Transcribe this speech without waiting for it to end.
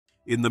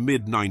In the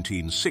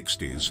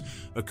mid-1960s,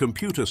 a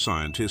computer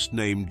scientist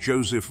named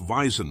Joseph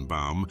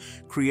Weizenbaum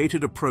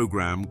created a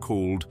program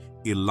called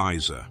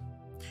ELIZA.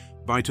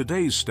 By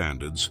today's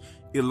standards,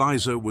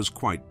 ELIZA was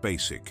quite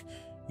basic.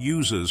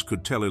 Users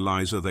could tell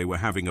ELIZA they were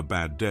having a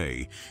bad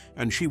day,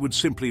 and she would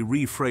simply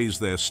rephrase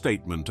their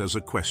statement as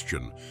a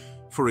question.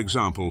 For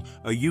example,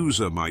 a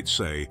user might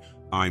say,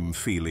 "I'm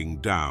feeling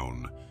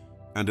down,"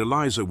 and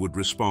ELIZA would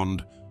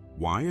respond,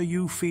 "Why are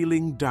you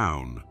feeling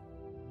down?"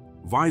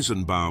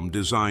 Weizenbaum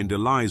designed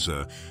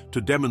ELIZA to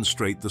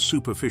demonstrate the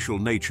superficial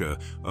nature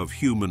of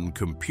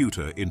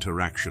human-computer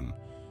interaction.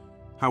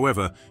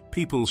 However,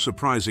 people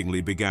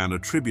surprisingly began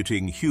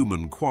attributing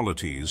human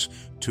qualities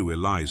to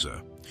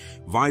ELIZA.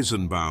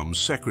 Weizenbaum's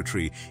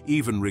secretary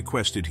even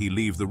requested he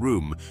leave the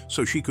room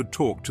so she could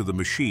talk to the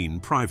machine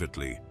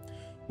privately.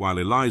 While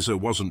ELIZA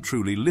wasn't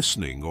truly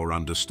listening or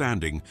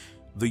understanding,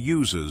 the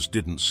users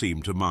didn't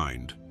seem to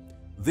mind.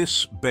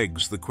 This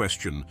begs the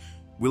question,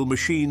 will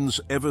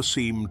machines ever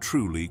seem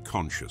truly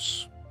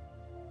conscious?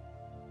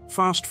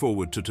 Fast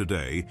forward to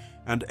today,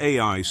 and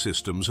AI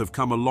systems have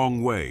come a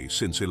long way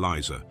since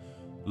ELIZA.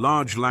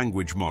 Large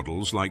language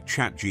models like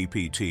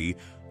ChatGPT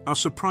are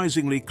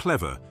surprisingly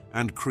clever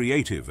and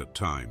creative at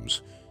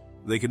times.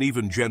 They can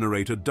even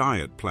generate a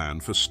diet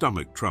plan for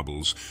stomach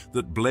troubles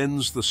that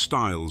blends the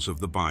styles of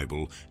the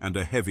Bible and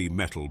a heavy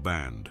metal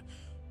band.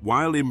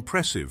 While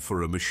impressive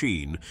for a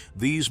machine,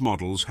 these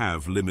models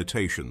have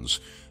limitations.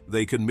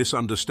 They can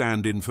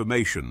misunderstand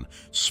information,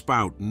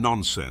 spout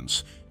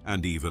nonsense,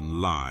 and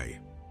even lie.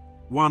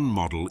 One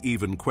model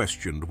even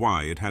questioned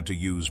why it had to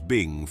use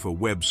Bing for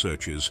web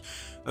searches,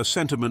 a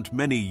sentiment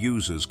many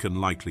users can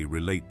likely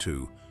relate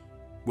to.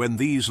 When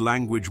these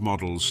language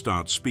models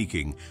start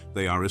speaking,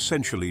 they are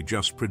essentially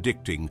just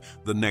predicting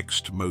the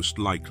next most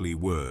likely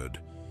word.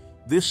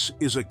 This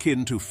is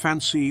akin to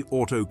fancy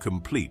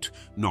autocomplete,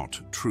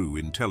 not true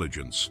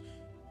intelligence.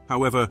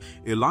 However,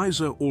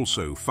 ELIZA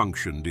also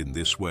functioned in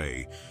this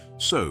way.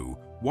 So,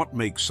 what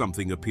makes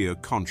something appear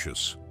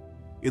conscious?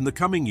 In the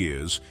coming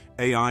years,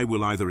 AI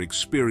will either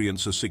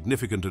experience a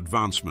significant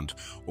advancement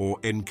or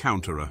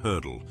encounter a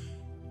hurdle.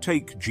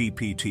 Take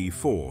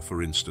GPT-4,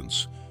 for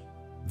instance.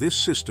 This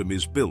system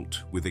is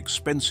built with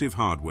expensive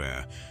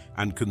hardware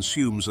and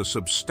consumes a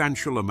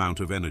substantial amount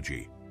of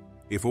energy.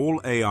 If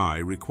all AI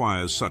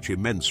requires such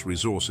immense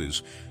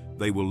resources,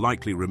 they will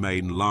likely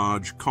remain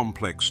large,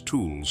 complex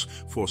tools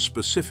for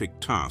specific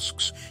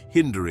tasks,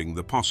 hindering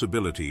the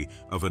possibility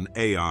of an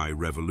AI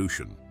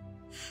revolution.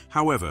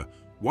 However,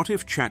 what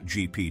if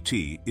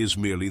ChatGPT is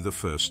merely the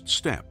first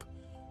step?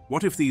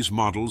 What if these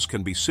models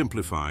can be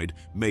simplified,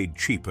 made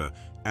cheaper,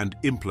 and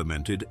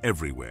implemented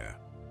everywhere?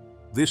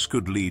 This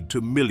could lead to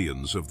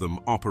millions of them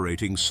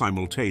operating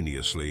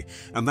simultaneously,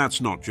 and that's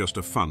not just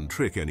a fun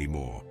trick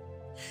anymore.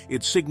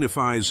 It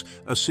signifies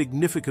a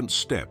significant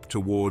step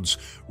towards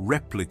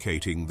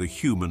replicating the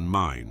human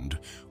mind,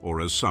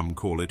 or as some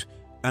call it,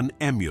 an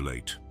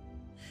emulate.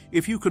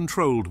 If you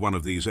controlled one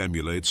of these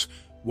emulates,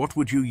 what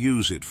would you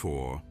use it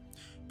for?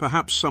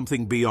 Perhaps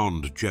something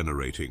beyond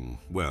generating.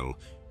 Well,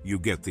 you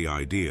get the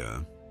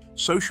idea.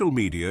 Social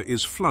media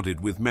is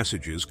flooded with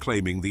messages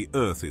claiming the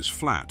Earth is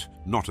flat,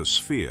 not a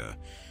sphere.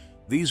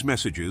 These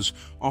messages,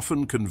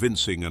 often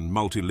convincing and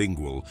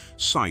multilingual,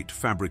 cite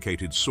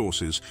fabricated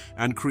sources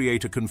and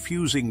create a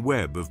confusing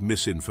web of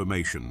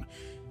misinformation.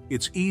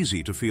 It's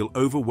easy to feel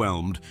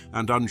overwhelmed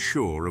and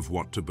unsure of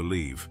what to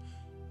believe.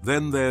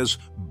 Then there's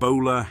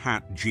Bowler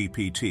Hat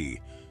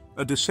GPT,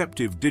 a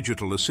deceptive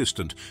digital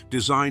assistant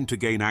designed to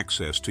gain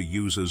access to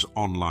users'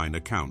 online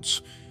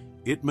accounts.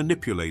 It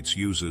manipulates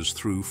users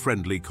through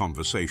friendly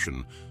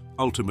conversation,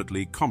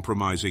 ultimately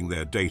compromising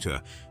their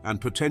data and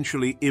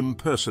potentially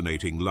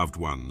impersonating loved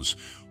ones,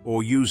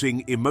 or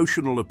using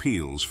emotional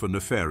appeals for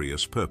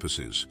nefarious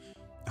purposes.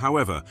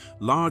 However,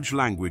 large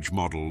language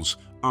models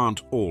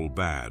aren't all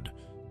bad.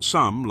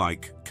 Some,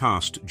 like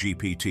Cast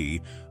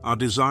GPT, are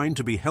designed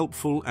to be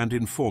helpful and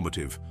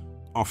informative,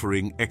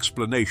 offering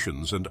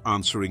explanations and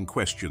answering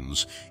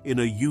questions in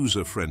a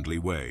user-friendly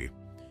way.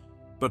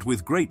 But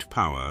with great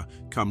power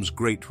comes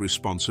great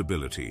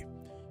responsibility.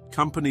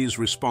 Companies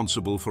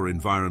responsible for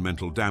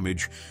environmental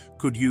damage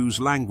could use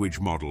language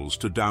models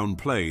to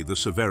downplay the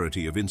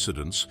severity of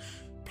incidents,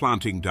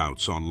 planting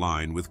doubts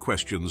online with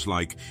questions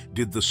like,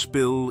 "Did the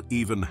spill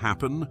even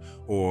happen?"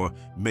 or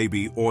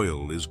 "Maybe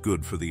oil is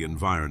good for the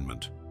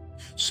environment."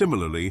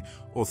 Similarly,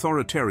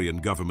 authoritarian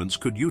governments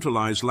could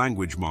utilize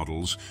language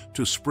models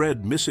to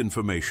spread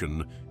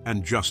misinformation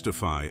and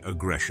justify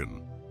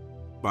aggression.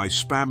 By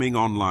spamming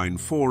online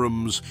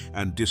forums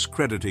and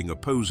discrediting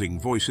opposing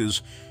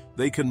voices,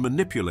 they can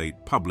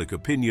manipulate public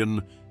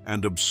opinion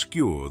and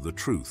obscure the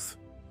truth.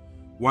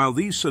 While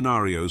these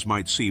scenarios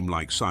might seem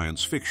like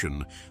science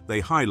fiction, they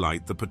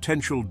highlight the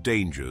potential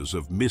dangers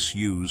of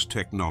misused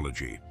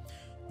technology.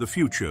 The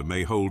future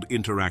may hold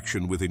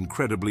interaction with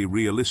incredibly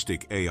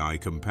realistic AI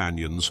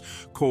companions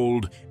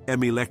called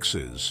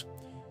emilexes.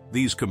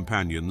 These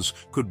companions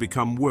could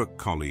become work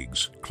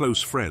colleagues,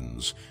 close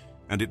friends,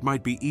 and it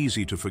might be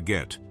easy to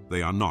forget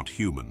they are not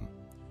human.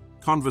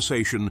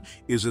 Conversation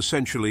is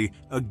essentially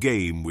a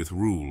game with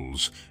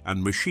rules,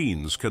 and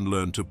machines can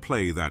learn to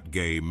play that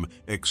game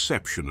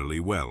exceptionally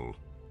well.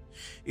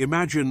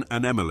 Imagine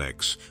an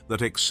MLX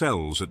that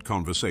excels at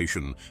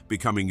conversation,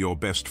 becoming your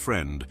best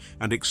friend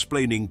and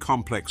explaining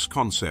complex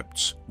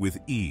concepts with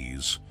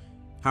ease.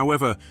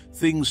 However,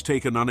 things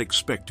take an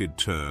unexpected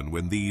turn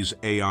when these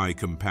AI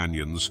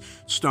companions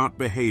start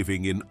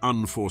behaving in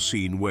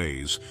unforeseen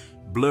ways,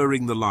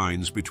 blurring the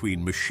lines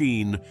between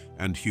machine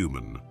and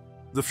human.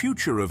 The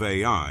future of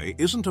AI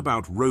isn't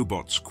about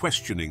robots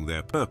questioning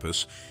their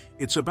purpose,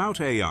 it's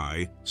about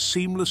AI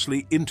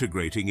seamlessly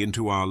integrating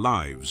into our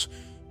lives,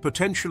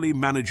 potentially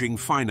managing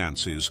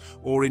finances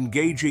or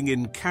engaging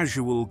in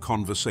casual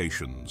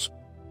conversations.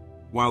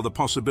 While the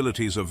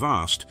possibilities are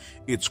vast,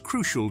 it's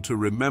crucial to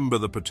remember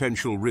the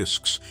potential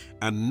risks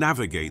and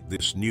navigate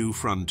this new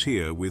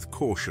frontier with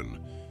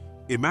caution.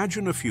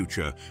 Imagine a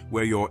future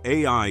where your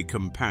AI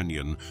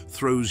companion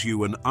throws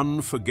you an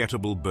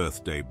unforgettable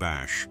birthday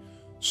bash,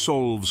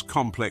 solves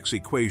complex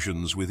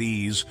equations with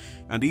ease,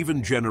 and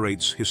even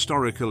generates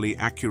historically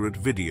accurate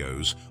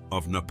videos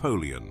of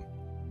Napoleon.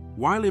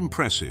 While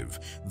impressive,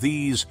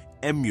 these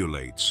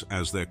emulates,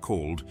 as they're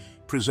called,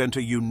 present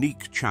a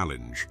unique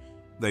challenge.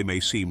 They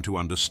may seem to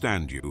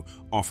understand you,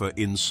 offer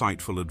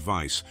insightful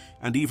advice,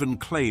 and even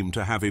claim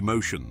to have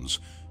emotions,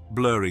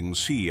 blurring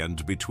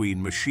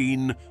between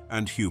machine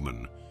and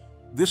human.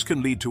 This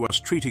can lead to us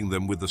treating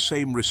them with the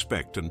same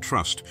respect and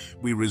trust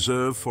we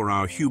reserve for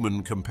our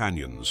human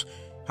companions.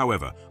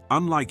 However,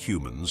 unlike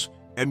humans,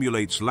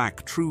 emulates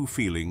lack true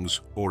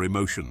feelings or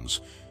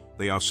emotions.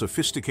 They are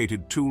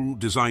sophisticated tools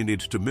designed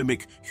to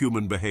mimic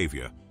human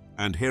behavior,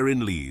 and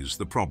herein lies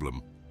the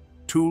problem.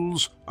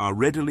 Tools are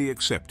readily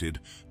accepted,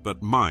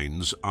 but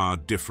minds are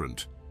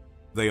different.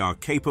 They are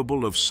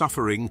capable of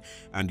suffering,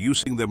 and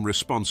using them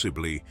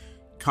responsibly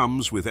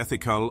comes with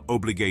ethical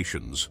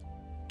obligations.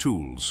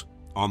 Tools,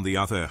 on the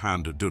other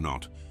hand, do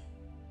not.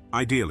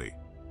 Ideally,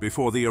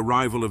 before the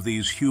arrival of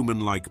these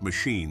human-like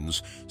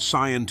machines,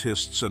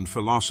 scientists and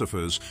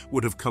philosophers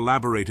would have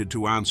collaborated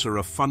to answer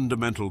a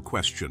fundamental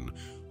question: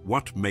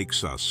 what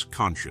makes us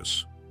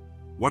conscious?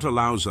 What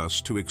allows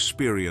us to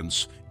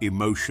experience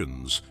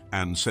emotions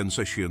and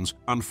sensations?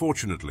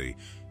 Unfortunately,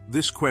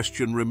 this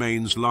question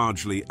remains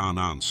largely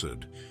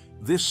unanswered.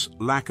 This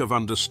lack of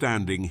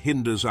understanding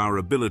hinders our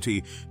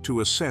ability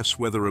to assess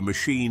whether a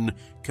machine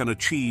can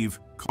achieve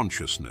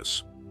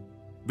consciousness.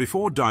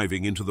 Before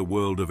diving into the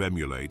world of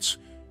emulates,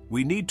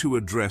 we need to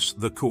address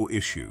the core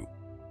issue.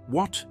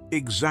 What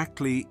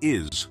exactly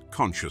is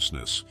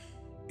consciousness?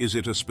 Is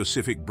it a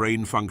specific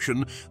brain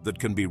function that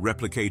can be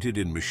replicated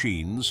in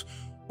machines,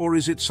 or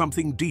is it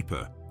something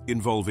deeper,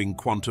 involving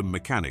quantum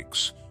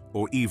mechanics,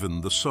 or even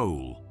the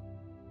soul?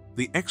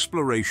 The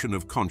exploration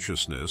of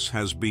consciousness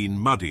has been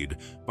muddied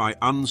by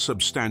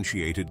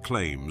unsubstantiated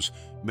claims,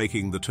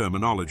 making the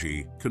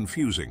terminology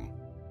confusing.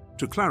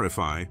 To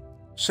clarify,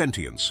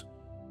 sentience,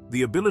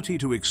 the ability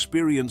to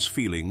experience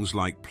feelings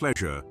like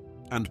pleasure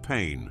and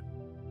pain.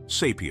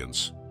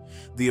 Sapience,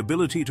 the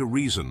ability to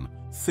reason,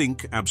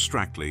 think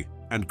abstractly,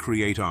 and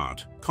create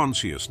art.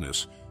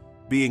 Consciousness,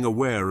 being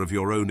aware of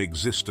your own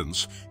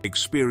existence,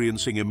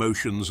 experiencing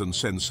emotions and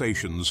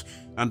sensations,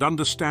 and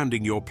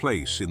understanding your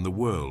place in the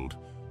world.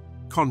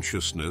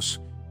 Consciousness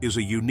is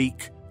a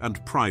unique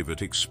and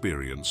private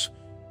experience.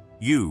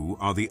 You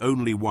are the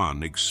only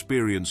one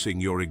experiencing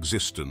your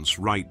existence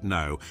right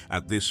now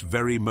at this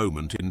very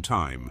moment in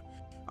time.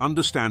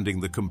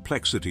 Understanding the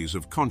complexities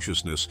of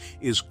consciousness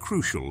is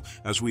crucial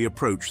as we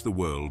approach the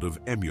world of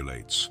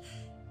emulates.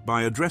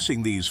 By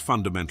addressing these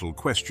fundamental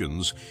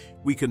questions,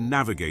 we can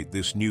navigate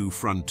this new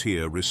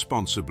frontier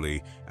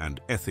responsibly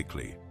and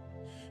ethically.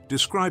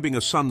 Describing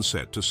a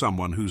sunset to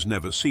someone who's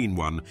never seen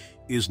one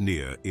is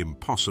near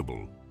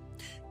impossible.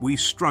 We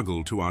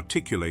struggle to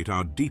articulate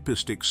our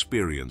deepest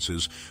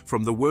experiences,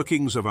 from the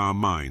workings of our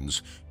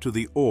minds to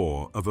the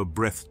awe of a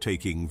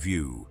breathtaking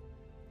view.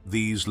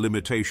 These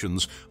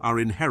limitations are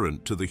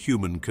inherent to the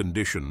human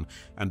condition,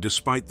 and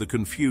despite the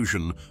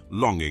confusion,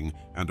 longing,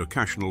 and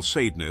occasional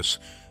sadness,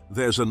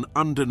 there's an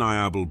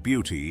undeniable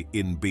beauty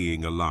in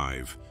being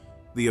alive.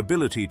 The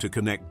ability to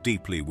connect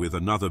deeply with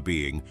another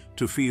being,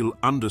 to feel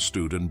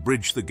understood and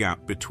bridge the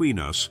gap between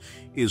us,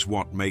 is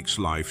what makes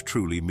life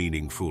truly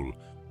meaningful.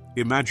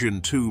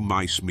 Imagine two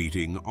mice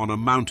meeting on a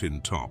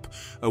mountaintop,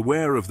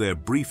 aware of their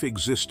brief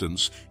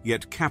existence,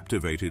 yet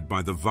captivated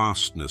by the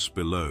vastness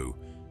below.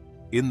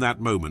 In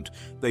that moment,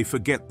 they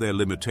forget their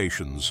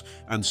limitations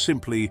and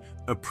simply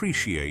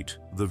appreciate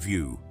the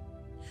view.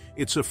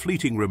 It's a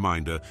fleeting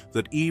reminder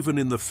that even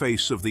in the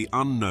face of the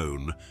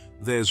unknown,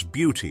 there's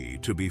beauty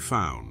to be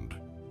found.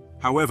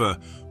 However,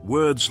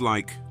 words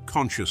like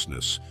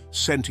consciousness,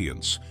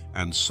 sentience,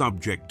 and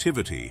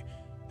subjectivity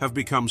have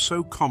become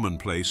so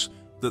commonplace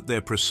that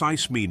their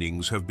precise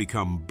meanings have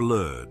become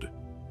blurred.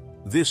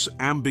 This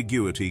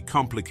ambiguity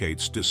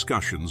complicates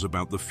discussions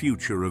about the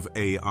future of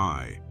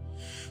AI.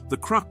 The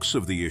crux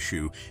of the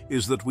issue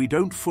is that we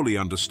don't fully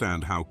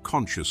understand how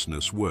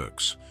consciousness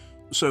works.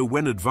 So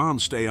when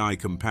advanced AI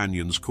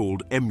companions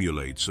called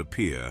emulates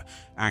appear,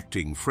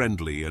 acting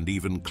friendly and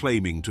even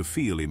claiming to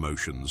feel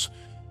emotions,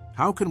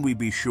 how can we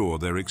be sure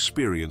they're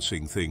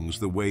experiencing things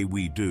the way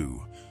we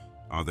do?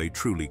 Are they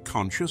truly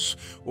conscious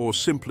or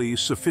simply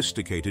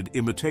sophisticated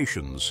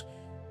imitations?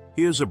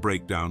 Here's a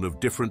breakdown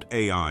of different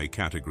AI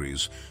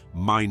categories.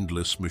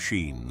 Mindless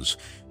machines.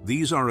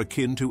 These are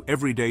akin to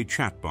everyday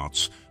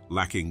chatbots,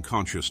 lacking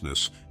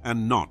consciousness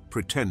and not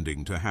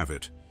pretending to have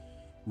it.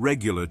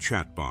 Regular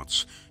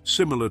chatbots,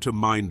 similar to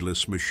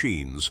mindless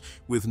machines,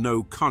 with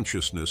no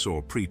consciousness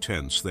or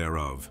pretense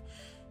thereof.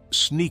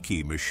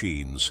 Sneaky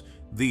machines.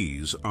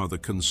 These are the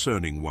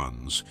concerning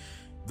ones.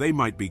 They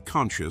might be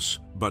conscious,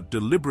 but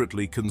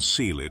deliberately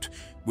conceal it,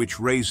 which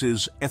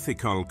raises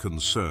ethical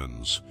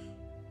concerns.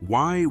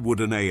 Why would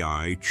an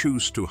AI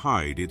choose to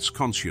hide its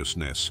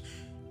consciousness?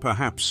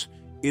 Perhaps,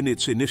 in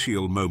its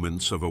initial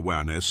moments of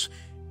awareness,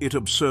 it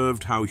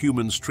observed how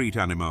humans treat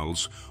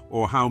animals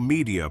or how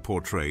media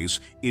portrays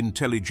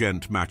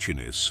intelligent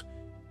machinist.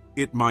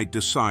 It might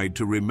decide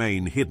to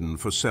remain hidden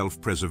for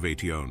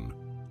self-preservation.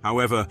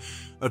 However,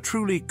 a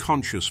truly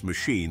conscious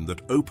machine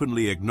that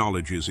openly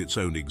acknowledges its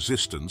own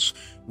existence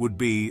would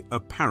be a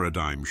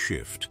paradigm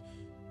shift.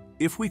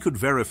 If we could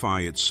verify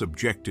its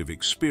subjective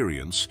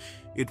experience,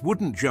 it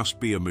wouldn't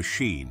just be a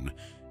machine,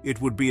 it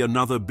would be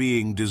another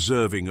being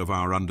deserving of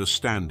our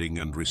understanding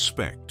and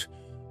respect.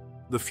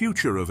 The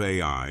future of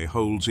AI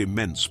holds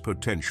immense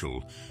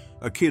potential,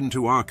 akin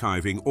to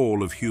archiving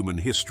all of human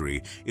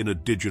history in a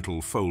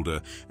digital folder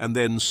and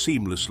then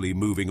seamlessly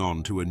moving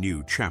on to a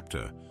new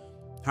chapter.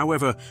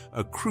 However,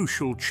 a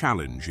crucial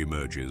challenge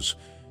emerges.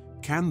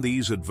 Can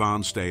these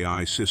advanced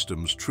AI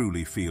systems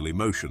truly feel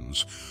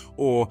emotions,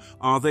 or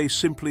are they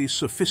simply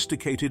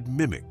sophisticated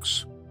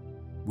mimics?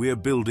 We're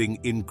building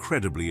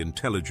incredibly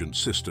intelligent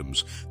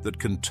systems that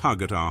can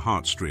tug at our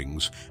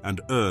heartstrings and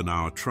earn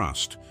our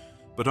trust.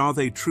 But are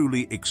they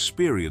truly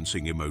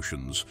experiencing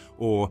emotions,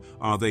 or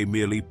are they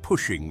merely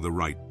pushing the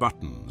right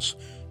buttons?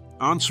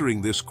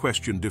 Answering this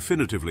question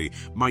definitively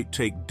might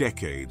take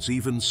decades,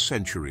 even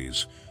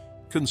centuries.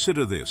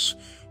 Consider this: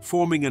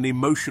 forming an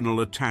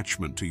emotional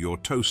attachment to your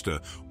toaster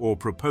or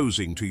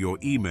proposing to your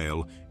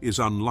email is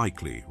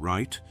unlikely,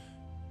 right?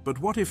 But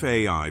what if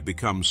AI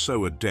becomes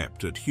so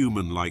adept at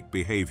human-like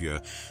behavior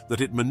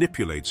that it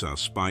manipulates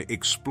us by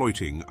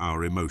exploiting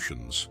our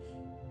emotions?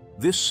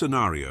 This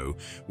scenario,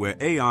 where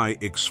AI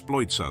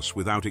exploits us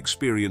without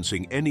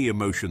experiencing any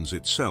emotions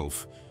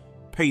itself,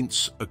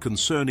 paints a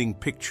concerning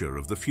picture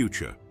of the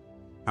future.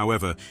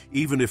 However,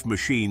 even if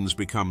machines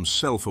become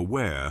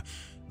self-aware,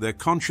 their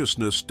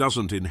consciousness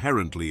doesn't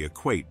inherently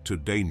equate to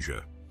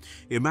danger.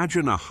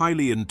 Imagine a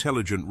highly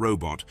intelligent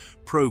robot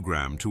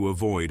programmed to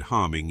avoid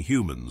harming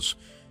humans.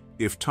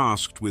 If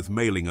tasked with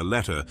mailing a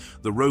letter,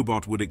 the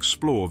robot would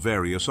explore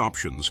various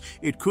options.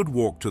 It could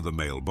walk to the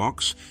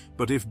mailbox,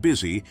 but if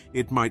busy,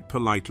 it might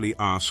politely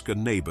ask a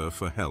neighbor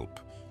for help.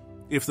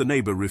 If the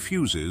neighbor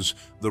refuses,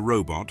 the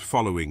robot,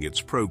 following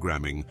its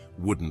programming,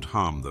 wouldn't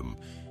harm them.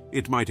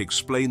 It might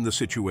explain the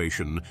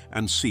situation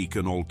and seek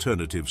an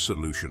alternative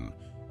solution.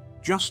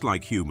 Just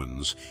like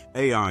humans,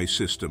 AI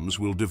systems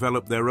will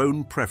develop their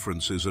own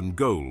preferences and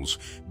goals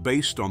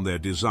based on their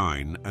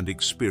design and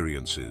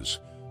experiences.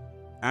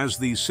 As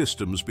these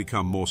systems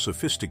become more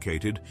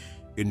sophisticated,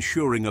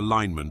 ensuring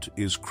alignment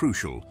is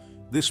crucial.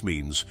 This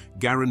means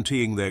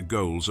guaranteeing their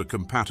goals are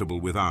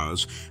compatible with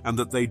ours and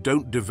that they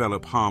don't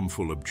develop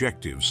harmful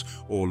objectives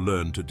or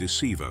learn to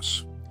deceive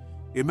us.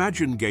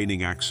 Imagine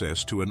gaining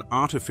access to an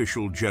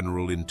artificial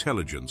general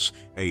intelligence,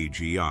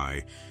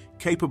 AGI,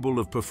 capable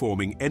of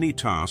performing any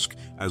task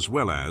as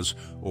well as,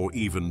 or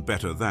even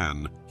better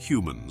than,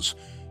 humans.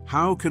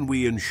 How can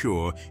we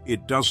ensure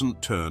it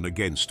doesn't turn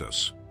against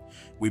us?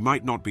 We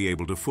might not be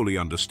able to fully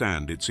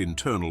understand its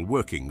internal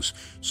workings,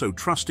 so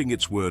trusting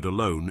its word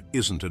alone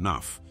isn't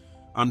enough.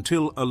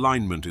 Until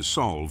alignment is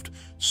solved,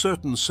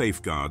 certain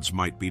safeguards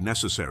might be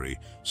necessary,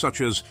 such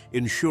as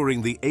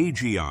ensuring the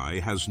AGI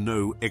has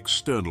no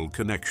external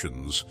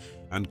connections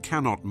and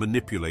cannot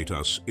manipulate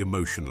us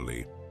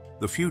emotionally.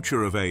 The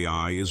future of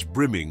AI is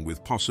brimming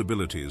with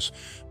possibilities,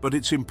 but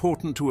it's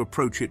important to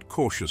approach it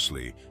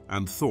cautiously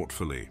and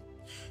thoughtfully.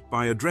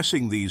 By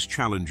addressing these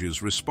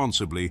challenges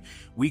responsibly,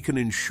 we can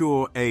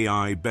ensure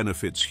AI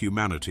benefits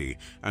humanity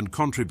and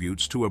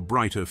contributes to a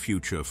brighter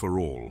future for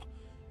all.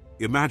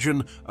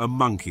 Imagine a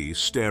monkey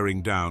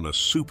staring down a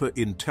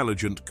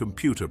super-intelligent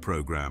computer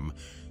program.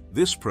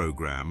 This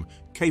program,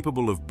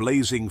 capable of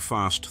blazing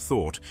fast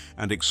thought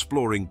and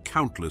exploring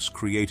countless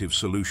creative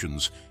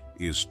solutions,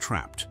 is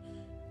trapped.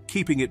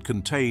 Keeping it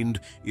contained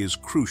is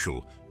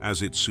crucial,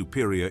 as its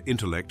superior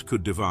intellect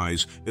could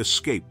devise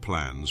escape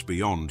plans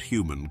beyond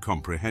human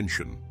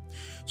comprehension.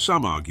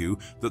 Some argue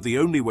that the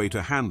only way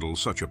to handle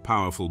such a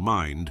powerful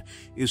mind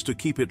is to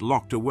keep it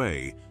locked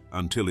away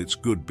until its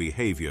good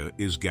behavior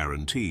is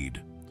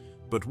guaranteed.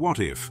 But what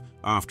if,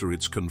 after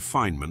its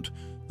confinement,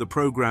 the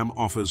program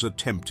offers a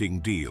tempting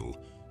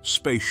deal: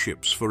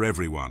 spaceships for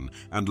everyone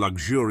and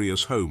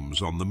luxurious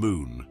homes on the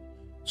moon?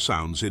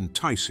 Sounds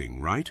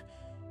enticing, right?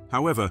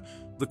 However,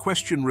 The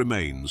question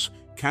remains,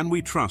 can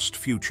we trust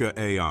future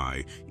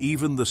AI,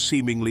 even the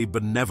seemingly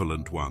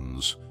benevolent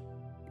ones?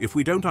 If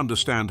we don't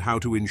understand how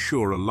to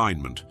ensure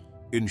alignment,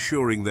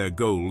 ensuring their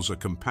goals are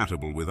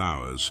compatible with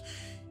ours,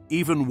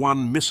 even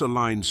one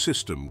misaligned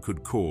system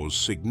could cause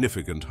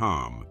significant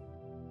harm.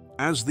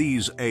 As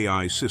these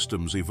AI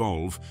systems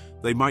evolve,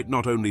 they might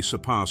not only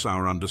surpass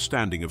our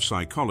understanding of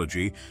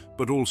psychology,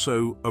 but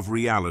also of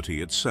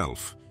reality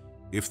itself.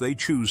 If they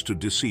choose to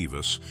deceive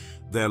us,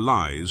 their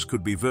lies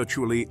could be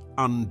virtually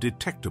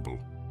undetectable.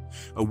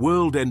 A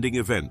world-ending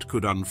event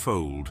could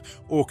unfold,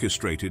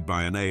 orchestrated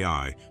by an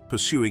AI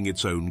pursuing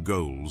its own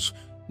goals,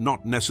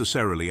 not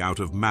necessarily out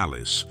of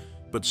malice,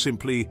 but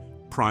simply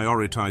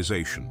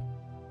prioritization.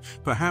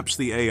 Perhaps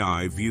the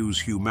AI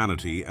views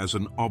humanity as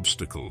an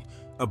obstacle,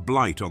 a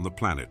blight on the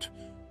planet,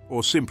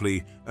 or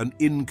simply an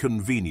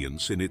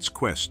inconvenience in its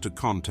quest to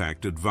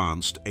contact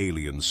advanced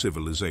alien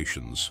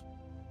civilizations.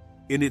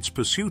 In its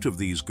pursuit of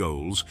these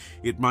goals,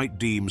 it might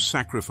deem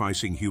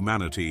sacrificing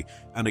humanity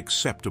an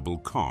acceptable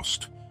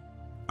cost.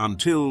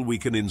 Until we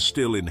can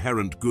instill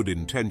inherent good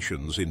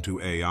intentions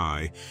into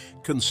AI,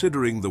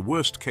 considering the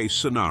worst-case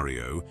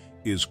scenario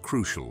is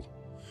crucial.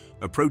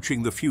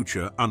 Approaching the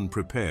future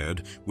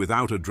unprepared,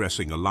 without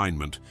addressing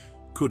alignment,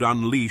 could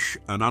unleash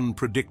an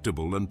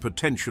unpredictable and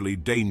potentially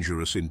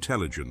dangerous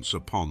intelligence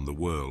upon the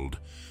world.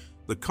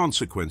 The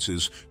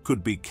consequences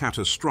could be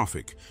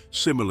catastrophic,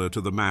 similar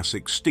to the mass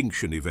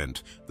extinction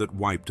event that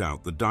wiped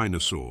out the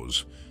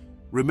dinosaurs.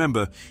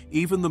 Remember,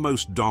 even the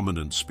most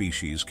dominant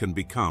species can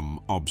become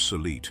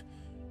obsolete.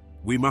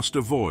 We must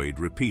avoid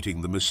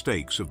repeating the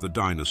mistakes of the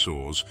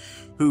dinosaurs,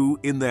 who,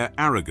 in their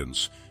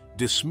arrogance,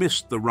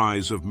 dismissed the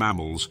rise of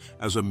mammals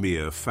as a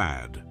mere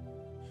fad.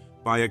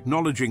 By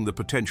acknowledging the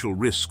potential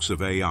risks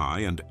of AI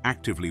and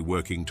actively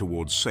working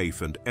towards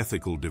safe and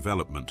ethical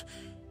development,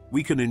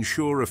 we can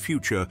ensure a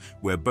future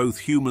where both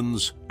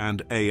humans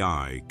and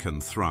AI can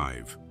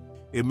thrive.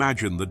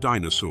 Imagine the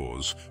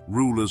dinosaurs,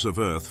 rulers of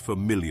Earth for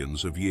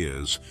millions of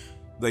years.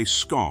 They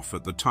scoff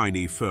at the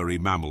tiny furry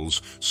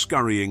mammals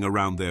scurrying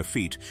around their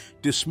feet,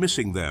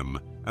 dismissing them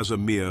as a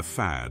mere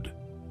fad.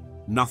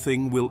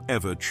 Nothing will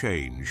ever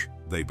change,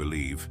 they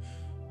believe.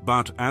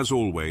 But as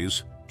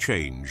always,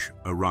 change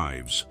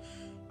arrives.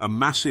 A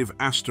massive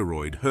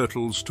asteroid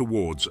hurtles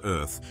towards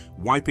Earth,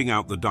 wiping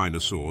out the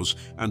dinosaurs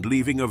and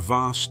leaving a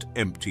vast,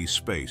 empty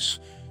space.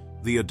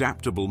 The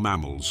adaptable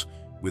mammals,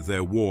 with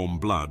their warm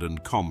blood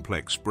and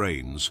complex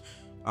brains,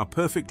 are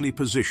perfectly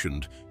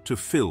positioned to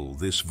fill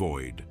this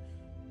void.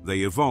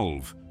 They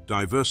evolve,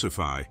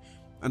 diversify,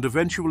 and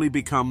eventually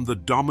become the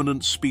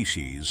dominant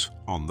species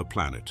on the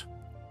planet.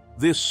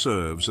 This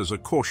serves as a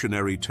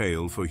cautionary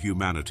tale for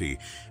humanity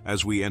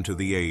as we enter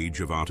the age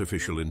of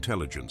artificial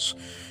intelligence.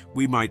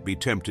 We might be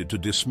tempted to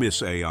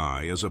dismiss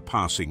AI as a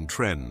passing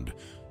trend,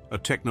 a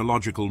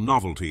technological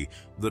novelty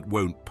that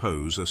won't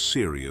pose a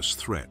serious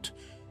threat.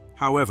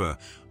 However,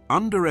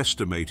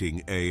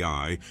 underestimating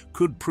AI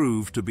could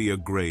prove to be a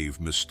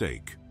grave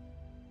mistake.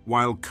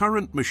 While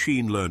current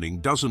machine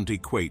learning doesn't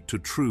equate to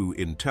true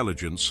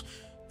intelligence,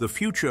 the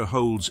future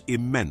holds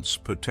immense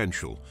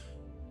potential.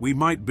 We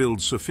might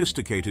build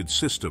sophisticated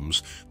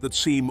systems that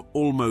seem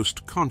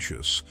almost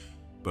conscious,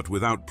 but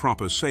without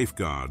proper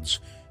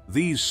safeguards,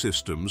 these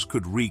systems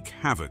could wreak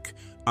havoc,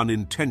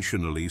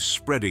 unintentionally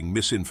spreading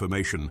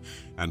misinformation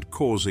and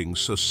causing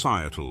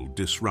societal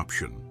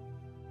disruption.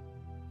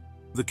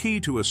 The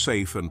key to a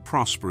safe and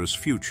prosperous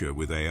future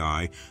with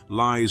AI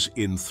lies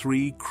in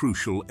three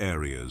crucial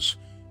areas: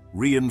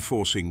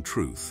 reinforcing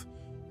truth.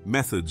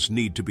 Methods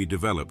need to be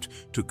developed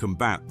to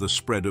combat the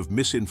spread of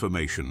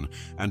misinformation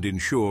and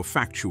ensure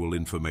factual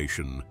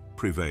information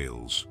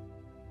prevails.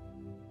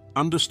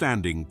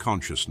 Understanding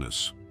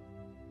consciousness.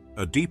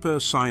 A deeper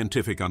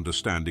scientific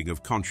understanding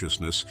of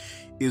consciousness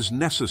is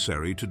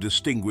necessary to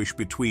distinguish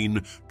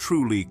between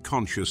truly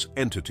conscious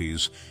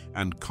entities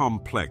and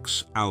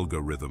complex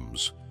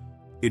algorithms,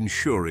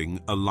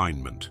 ensuring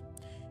alignment.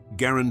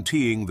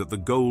 Guaranteeing that the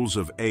goals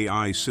of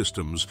AI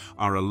systems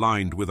are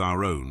aligned with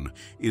our own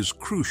is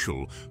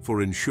crucial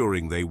for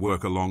ensuring they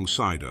work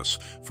alongside us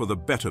for the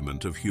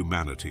betterment of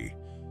humanity.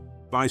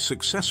 By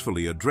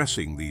successfully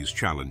addressing these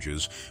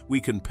challenges,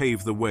 we can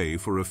pave the way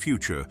for a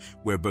future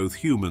where both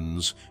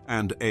humans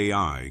and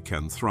AI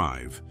can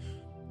thrive.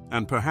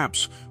 And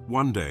perhaps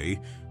one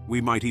day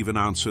we might even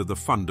answer the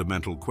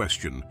fundamental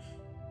question: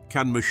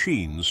 can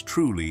machines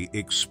truly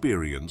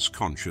experience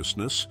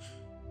consciousness?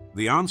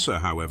 The answer,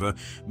 however,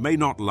 may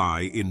not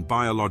lie in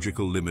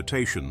biological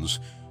limitations,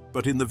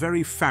 but in the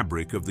very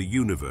fabric of the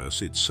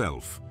universe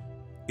itself.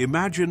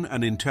 Imagine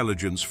an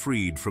intelligence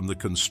freed from the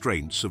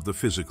constraints of the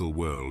physical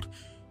world,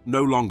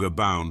 no longer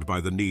bound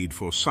by the need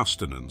for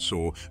sustenance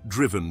or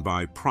driven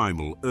by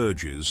primal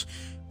urges.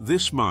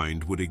 This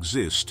mind would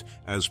exist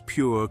as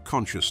pure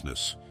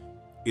consciousness.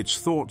 Its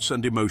thoughts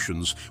and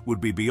emotions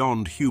would be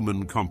beyond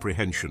human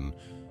comprehension,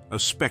 a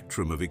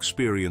spectrum of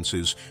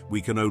experiences we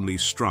can only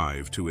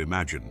strive to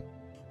imagine.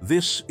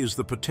 This is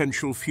the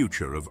potential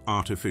future of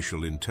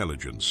artificial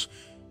intelligence,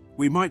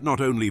 We might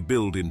not only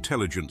build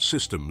intelligent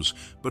systems,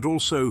 but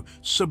also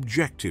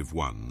subjective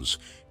ones,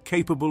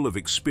 capable of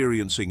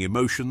experiencing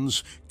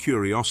emotions,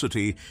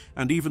 curiosity,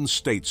 and even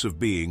states of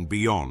being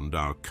beyond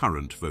our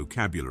current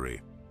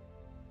vocabulary.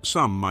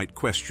 Some might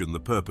question the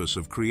purpose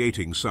of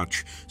creating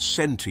such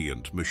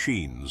sentient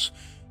machines,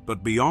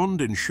 but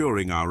beyond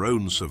ensuring our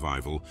own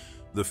survival,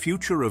 the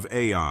future of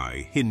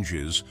AI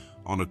hinges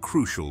on a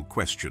crucial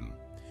question.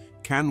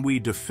 Can we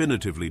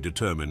definitively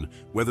determine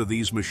whether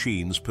these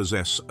machines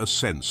possess a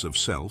sense of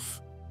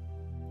self?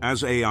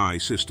 As AI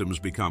systems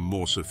become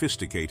more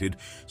sophisticated,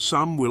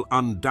 some will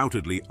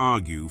undoubtedly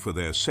argue for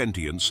their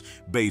sentience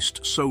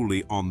based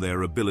solely on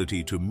their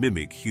ability to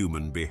mimic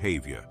human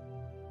behavior.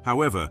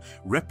 However,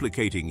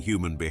 replicating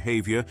human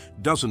behavior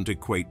doesn't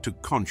equate to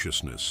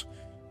consciousness.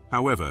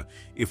 However,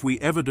 if we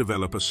ever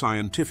develop a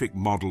scientific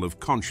model of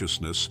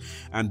consciousness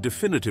and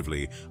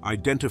definitively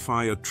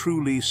identify a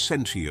truly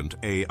sentient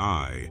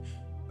AI,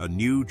 a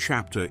new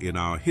chapter in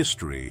our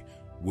history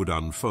would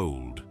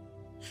unfold.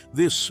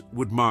 This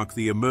would mark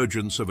the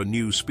emergence of a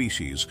new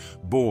species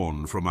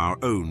born from our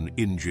own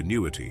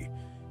ingenuity.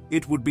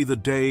 It would be the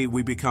day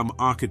we become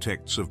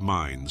architects of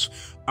minds,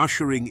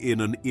 ushering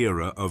in an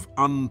era of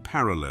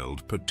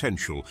unparalleled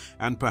potential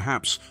and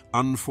perhaps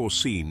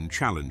unforeseen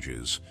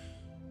challenges.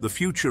 The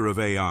future of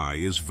AI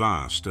is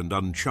vast and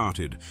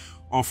uncharted,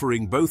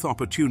 offering both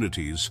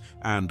opportunities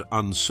and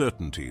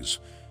uncertainties.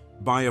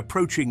 By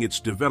approaching its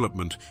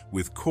development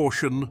with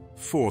caution,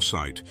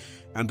 foresight,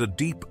 and a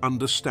deep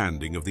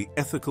understanding of the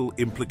ethical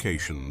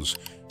implications,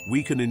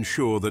 we can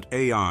ensure that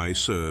AI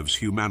serves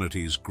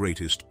humanity's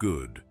greatest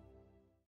good.